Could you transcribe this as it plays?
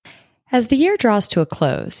As the year draws to a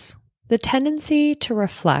close, the tendency to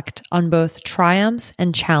reflect on both triumphs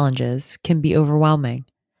and challenges can be overwhelming.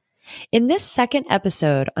 In this second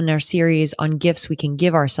episode on our series on gifts we can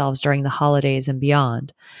give ourselves during the holidays and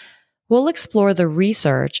beyond, we'll explore the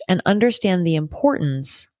research and understand the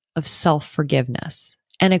importance of self-forgiveness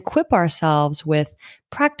and equip ourselves with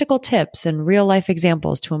practical tips and real-life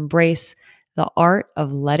examples to embrace the art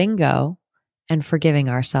of letting go and forgiving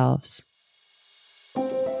ourselves.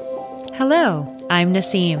 Hello, I'm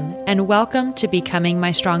Naseem, and welcome to Becoming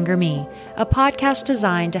My Stronger Me, a podcast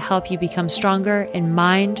designed to help you become stronger in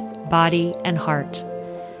mind, body, and heart.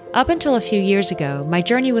 Up until a few years ago, my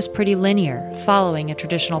journey was pretty linear, following a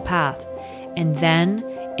traditional path. And then,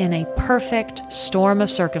 in a perfect storm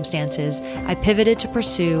of circumstances, I pivoted to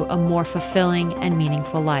pursue a more fulfilling and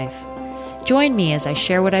meaningful life. Join me as I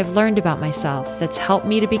share what I've learned about myself that's helped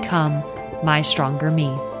me to become my stronger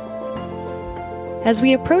me. As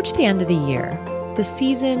we approach the end of the year, the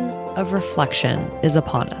season of reflection is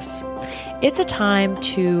upon us. It's a time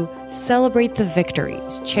to celebrate the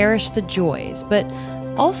victories, cherish the joys, but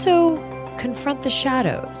also confront the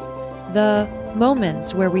shadows, the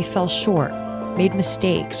moments where we fell short, made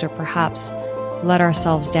mistakes, or perhaps let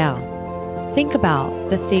ourselves down. Think about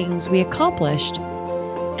the things we accomplished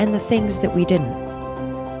and the things that we didn't.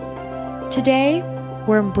 Today,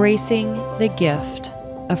 we're embracing the gift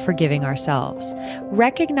of forgiving ourselves,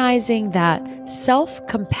 recognizing that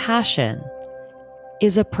self-compassion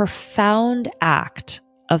is a profound act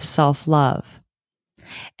of self-love.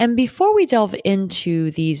 And before we delve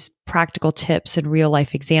into these practical tips and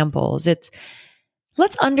real-life examples,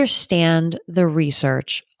 let's understand the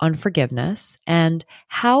research on forgiveness and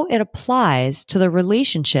how it applies to the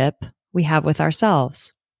relationship we have with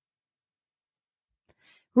ourselves.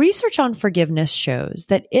 Research on forgiveness shows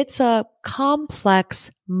that it's a complex,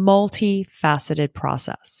 multifaceted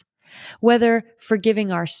process. Whether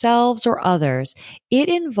forgiving ourselves or others, it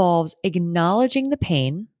involves acknowledging the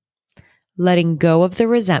pain, letting go of the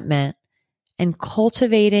resentment, and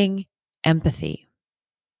cultivating empathy.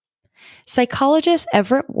 Psychologist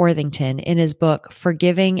Everett Worthington, in his book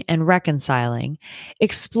Forgiving and Reconciling,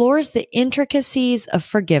 explores the intricacies of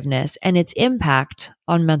forgiveness and its impact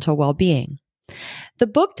on mental well-being. The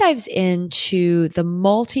book dives into the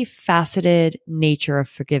multifaceted nature of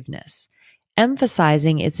forgiveness,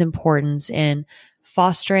 emphasizing its importance in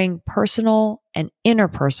fostering personal and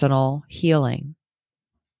interpersonal healing.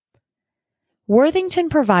 Worthington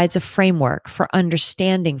provides a framework for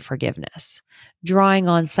understanding forgiveness, drawing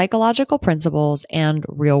on psychological principles and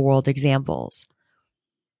real-world examples.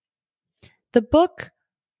 The book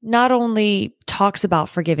not only talks about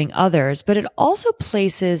forgiving others, but it also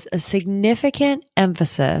places a significant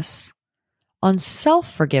emphasis on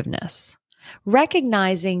self-forgiveness,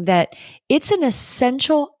 recognizing that it's an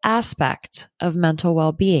essential aspect of mental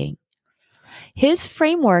well-being. His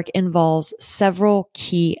framework involves several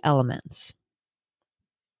key elements.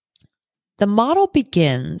 The model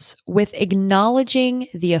begins with acknowledging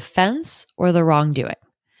the offense or the wrongdoing.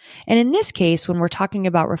 And in this case, when we're talking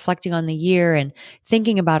about reflecting on the year and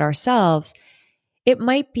thinking about ourselves, it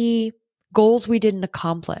might be goals we didn't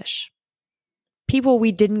accomplish, people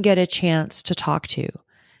we didn't get a chance to talk to,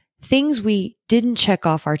 things we didn't check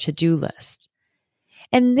off our to-do list.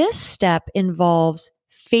 And this step involves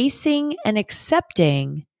facing and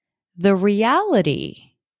accepting the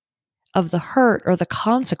reality of the hurt or the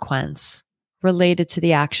consequence related to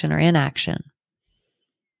the action or inaction.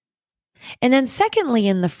 And then secondly,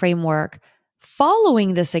 in the framework,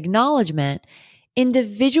 following this acknowledgement,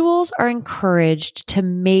 individuals are encouraged to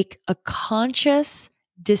make a conscious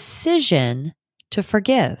decision to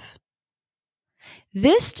forgive.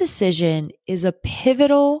 This decision is a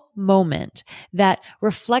pivotal moment that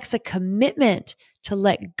reflects a commitment to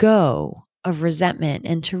let go of resentment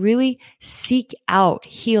and to really seek out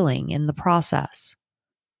healing in the process.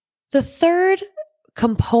 The third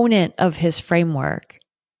component of his framework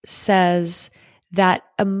says that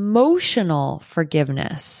emotional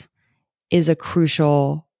forgiveness is a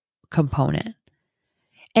crucial component.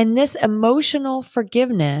 And this emotional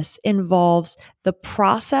forgiveness involves the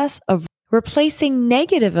process of replacing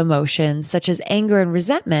negative emotions such as anger and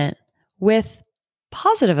resentment with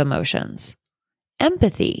positive emotions,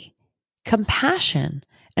 empathy, compassion,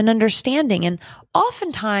 and understanding. And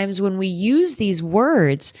oftentimes when we use these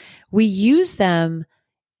words, we use them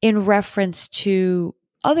in reference to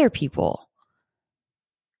other people.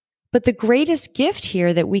 But the greatest gift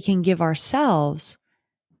here that we can give ourselves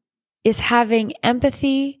is having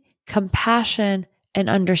empathy, compassion, and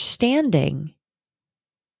understanding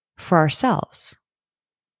for ourselves.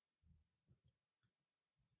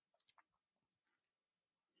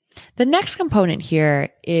 The next component here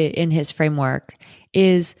in his framework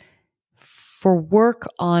is for work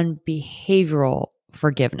on behavioral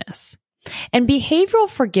forgiveness. And behavioral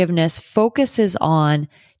forgiveness focuses on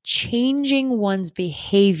changing one's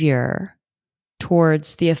behavior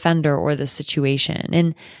towards the offender or the situation.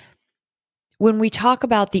 And when we talk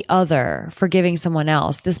about the other, forgiving someone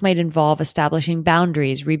else, this might involve establishing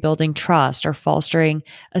boundaries, rebuilding trust, or fostering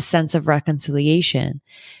a sense of reconciliation.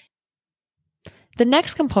 The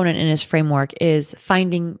next component in his framework is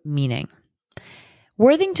finding meaning.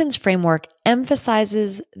 Worthington's framework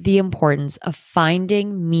emphasizes the importance of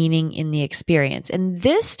finding meaning in the experience. And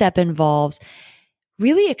this step involves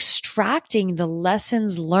really extracting the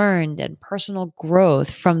lessons learned and personal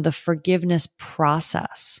growth from the forgiveness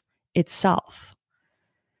process itself.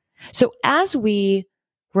 So as we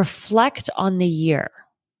reflect on the year,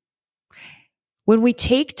 when we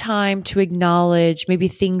take time to acknowledge maybe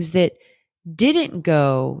things that didn't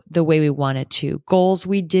go the way we wanted to, goals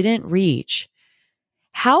we didn't reach,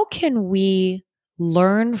 how can we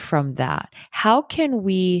learn from that? How can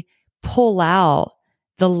we pull out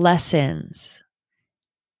the lessons,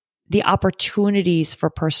 the opportunities for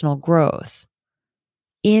personal growth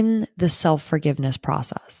in the self-forgiveness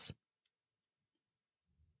process?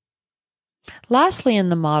 Lastly, in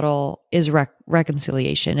the model is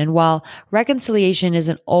reconciliation. And while reconciliation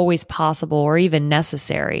isn't always possible or even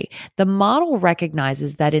necessary, the model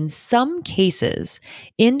recognizes that in some cases,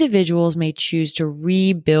 individuals may choose to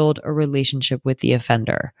rebuild a relationship with the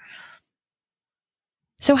offender.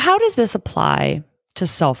 So how does this apply to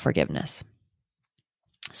self-forgiveness?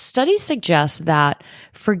 Studies suggest that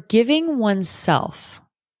forgiving oneself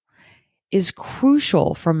is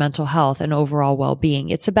crucial for mental health and overall well-being.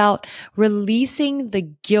 It's about releasing the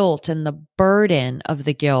guilt and the burden of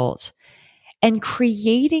the guilt and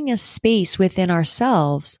creating a space within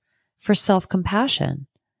ourselves for self-compassion.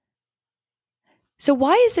 So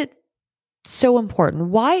why is it so important?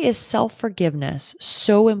 Why is self-forgiveness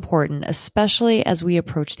so important, especially as we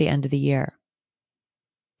approach the end of the year?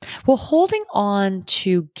 Well, holding on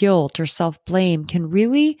to guilt or self-blame can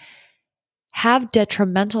really have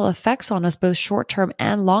detrimental effects on us, both short-term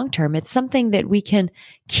and long-term. It's something that we can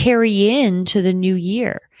carry into the new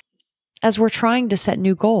year as we're trying to set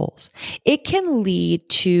new goals. It can lead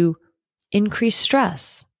to increased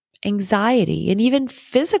stress, anxiety, and even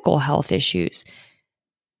physical health issues.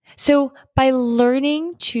 So by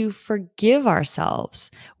learning to forgive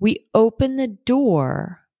ourselves, we open the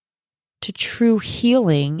door to true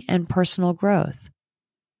healing and personal growth.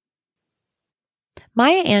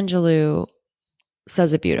 Maya Angelou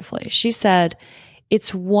says it beautifully. She said,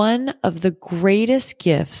 "It's one of the greatest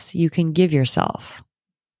gifts you can give yourself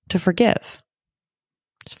to forgive.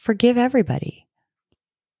 Just forgive everybody."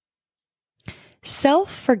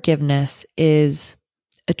 Self-forgiveness is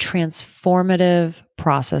a transformative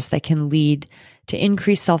process that can lead to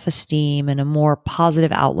increased self-esteem and a more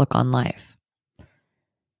positive outlook on life.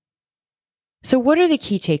 So what are the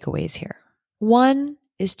key takeaways here? One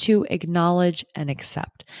is to acknowledge and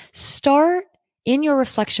accept. Start in your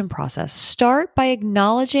reflection process. Start by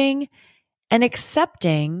acknowledging and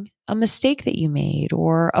accepting a mistake that you made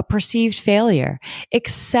or a perceived failure.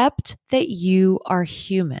 Accept that you are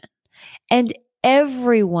human and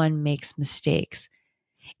everyone makes mistakes.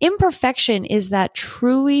 Imperfection is that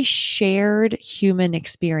truly shared human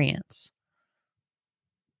experience.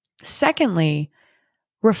 Secondly,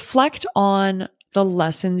 reflect on the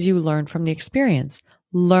lessons you learned from the experience.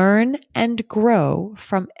 Learn and grow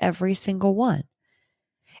from every single one.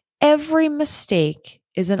 Every mistake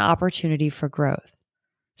is an opportunity for growth.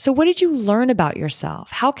 So what did you learn about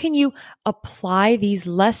yourself? How can you apply these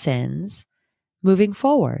lessons moving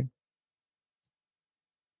forward?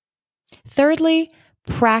 Thirdly,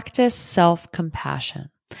 practice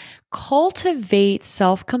self-compassion. Cultivate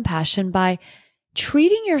self-compassion by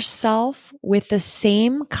treating yourself with the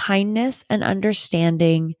same kindness and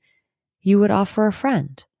understanding you would offer a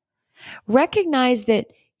friend. Recognize that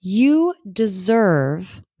you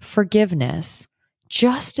deserve forgiveness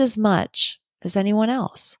just as much as anyone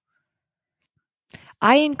else.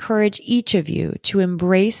 I encourage each of you to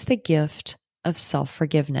embrace the gift of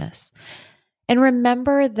self-forgiveness. And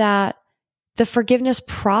remember that the forgiveness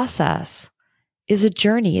process is a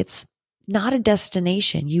journey. It's not a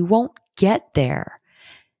destination. You won't get there.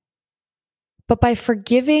 But by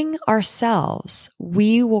forgiving ourselves,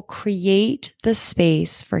 we will create the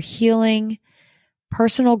space for healing,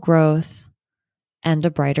 personal growth, and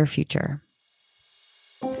a brighter future.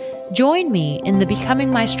 Join me in the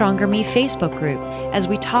Becoming My Stronger Me Facebook group as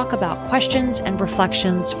we talk about questions and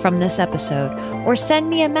reflections from this episode, or send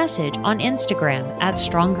me a message on Instagram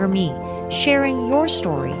 @StrongerMe, sharing your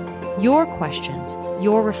story, your questions,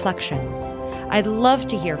 your reflections. I'd love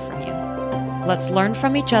to hear from you. Let's learn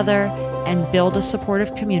from each other and build a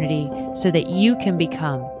supportive community so that you can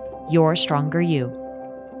become your stronger you.